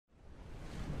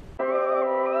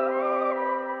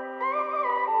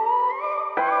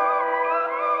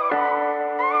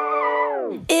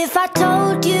If I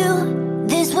told you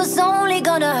this was only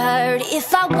gonna hurt,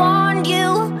 if I warned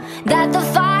you that the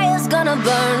fire's gonna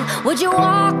burn, would you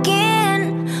walk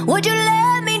in? Would you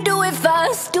let me do it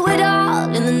first? Do it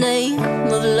all in the name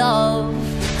of love.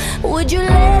 Would you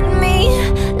let me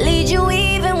lead you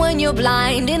even when you're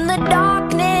blind? In the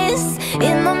darkness,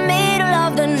 in the middle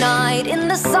of the night, in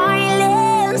the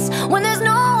silence, when there's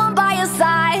no one by your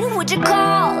side, would you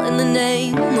call in the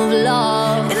name of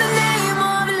love? In the name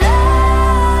of love,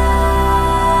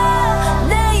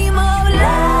 name of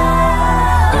love,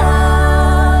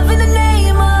 in the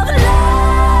name of love,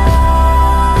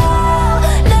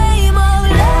 name of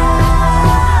love,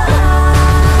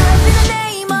 in the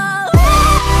name of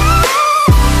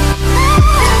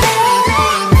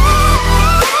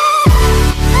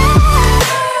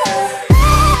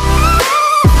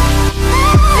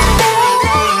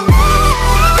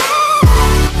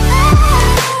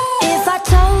If I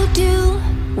told you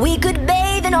we could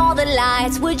bathe in all the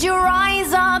lights, would you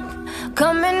rise up?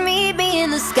 Come and meet me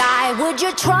in the sky. Would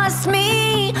you trust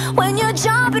me when you're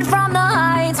jumping from the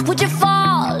heights? Would you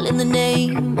fall in the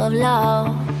name of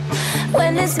love?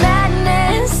 When there's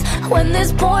madness, when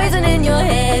there's poison in your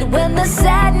head, when the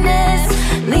sadness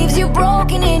leaves you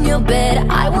broken in your bed,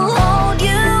 I will hold